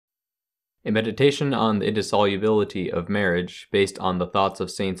A meditation on the indissolubility of marriage based on the thoughts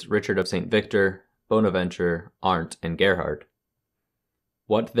of Saints Richard of St. Victor, Bonaventure, Arndt, and Gerhard.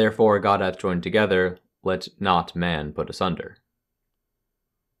 What therefore God hath joined together, let not man put asunder.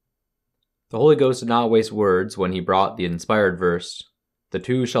 The Holy Ghost did not waste words when he brought the inspired verse, "The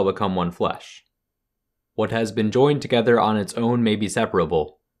two shall become one flesh." What has been joined together on its own may be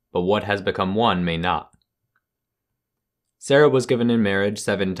separable, but what has become one may not. Sarah was given in marriage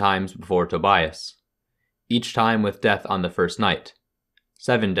 7 times before Tobias, each time with death on the first night.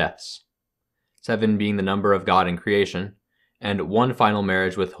 7 deaths. 7 being the number of God in creation, and 1 final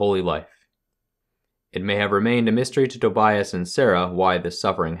marriage with holy life. It may have remained a mystery to Tobias and Sarah why this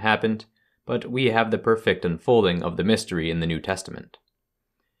suffering happened, but we have the perfect unfolding of the mystery in the New Testament.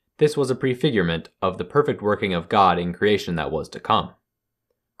 This was a prefigurement of the perfect working of God in creation that was to come.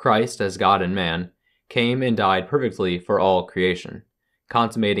 Christ, as God and man, came and died perfectly for all creation,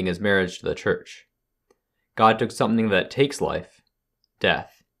 consummating his marriage to the church. God took something that takes life,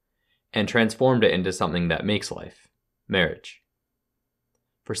 death, and transformed it into something that makes life, marriage.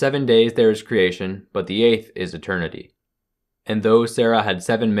 For 7 days there is creation, but the 8th is eternity. And though Sarah had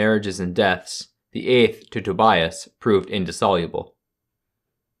 7 marriages and deaths, the 8th to Tobias proved indissoluble.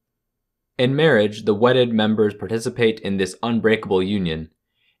 In marriage, the wedded members participate in this unbreakable union,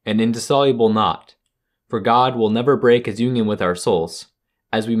 an indissoluble knot, for God will never break his union with our souls,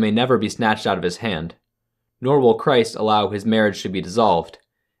 as we may never be snatched out of his hand, nor will Christ allow his marriage to be dissolved,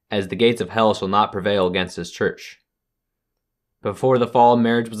 as the gates of hell shall not prevail against his church. Before the fall,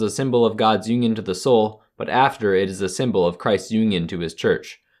 marriage was a symbol of God's union to the soul, but after it is a symbol of Christ's union to his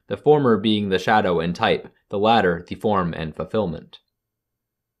church, the former being the shadow and type, the latter the form and fulfillment.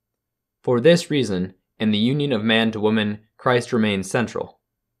 For this reason, in the union of man to woman, Christ remains central.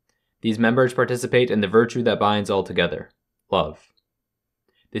 These members participate in the virtue that binds all together, love.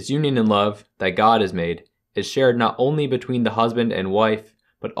 This union in love that God has made is shared not only between the husband and wife,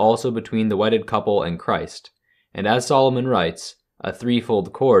 but also between the wedded couple and Christ, and as Solomon writes, a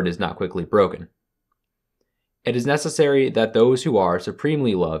threefold cord is not quickly broken. It is necessary that those who are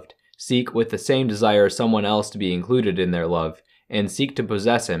supremely loved seek with the same desire someone else to be included in their love, and seek to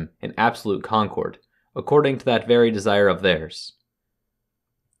possess him in absolute concord, according to that very desire of theirs.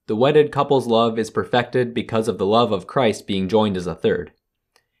 The wedded couple's love is perfected because of the love of Christ being joined as a third.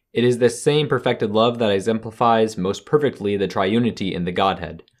 It is this same perfected love that exemplifies most perfectly the triunity in the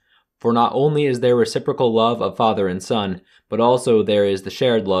Godhead, for not only is there reciprocal love of Father and Son, but also there is the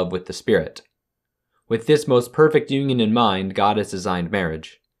shared love with the Spirit. With this most perfect union in mind, God has designed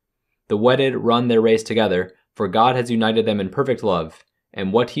marriage. The wedded run their race together, for God has united them in perfect love,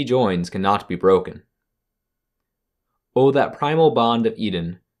 and what he joins cannot be broken. O that primal bond of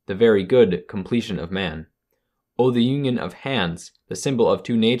Eden, the very good completion of man. O the union of hands, the symbol of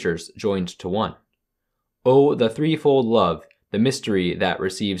 2 natures joined to one. O the threefold love, the mystery that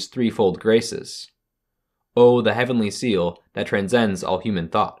receives threefold graces. O the heavenly seal that transcends all human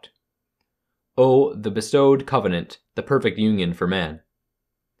thought. O the bestowed covenant, the perfect union for man.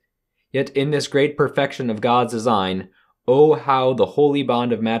 Yet in this great perfection of God's design, O how the holy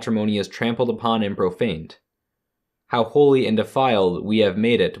bond of matrimony is trampled upon and profaned. How holy and defiled we have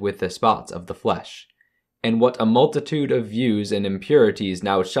made it with the spots of the flesh, and what a multitude of views and impurities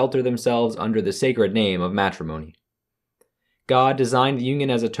now shelter themselves under the sacred name of matrimony. God designed the union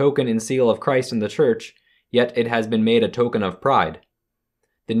as a token and seal of Christ and the Church, yet it has been made a token of pride.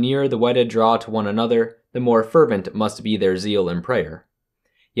 The nearer the wedded draw to one another, the more fervent must be their zeal in prayer.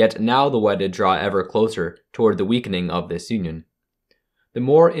 Yet now the wedded draw ever closer toward the weakening of this union. The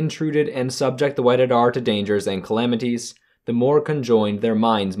more intruded and subject the wedded are to dangers and calamities, the more conjoined their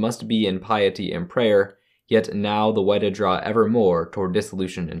minds must be in piety and prayer, yet now the wedded draw ever more toward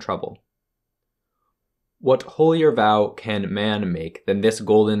dissolution and trouble. What holier vow can man make than this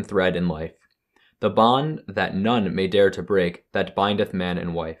golden thread in life, the bond that none may dare to break that bindeth man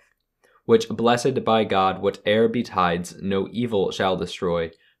and wife, which blessed by God whate'er betides no evil shall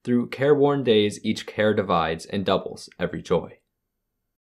destroy, through careworn days each care divides and doubles every joy.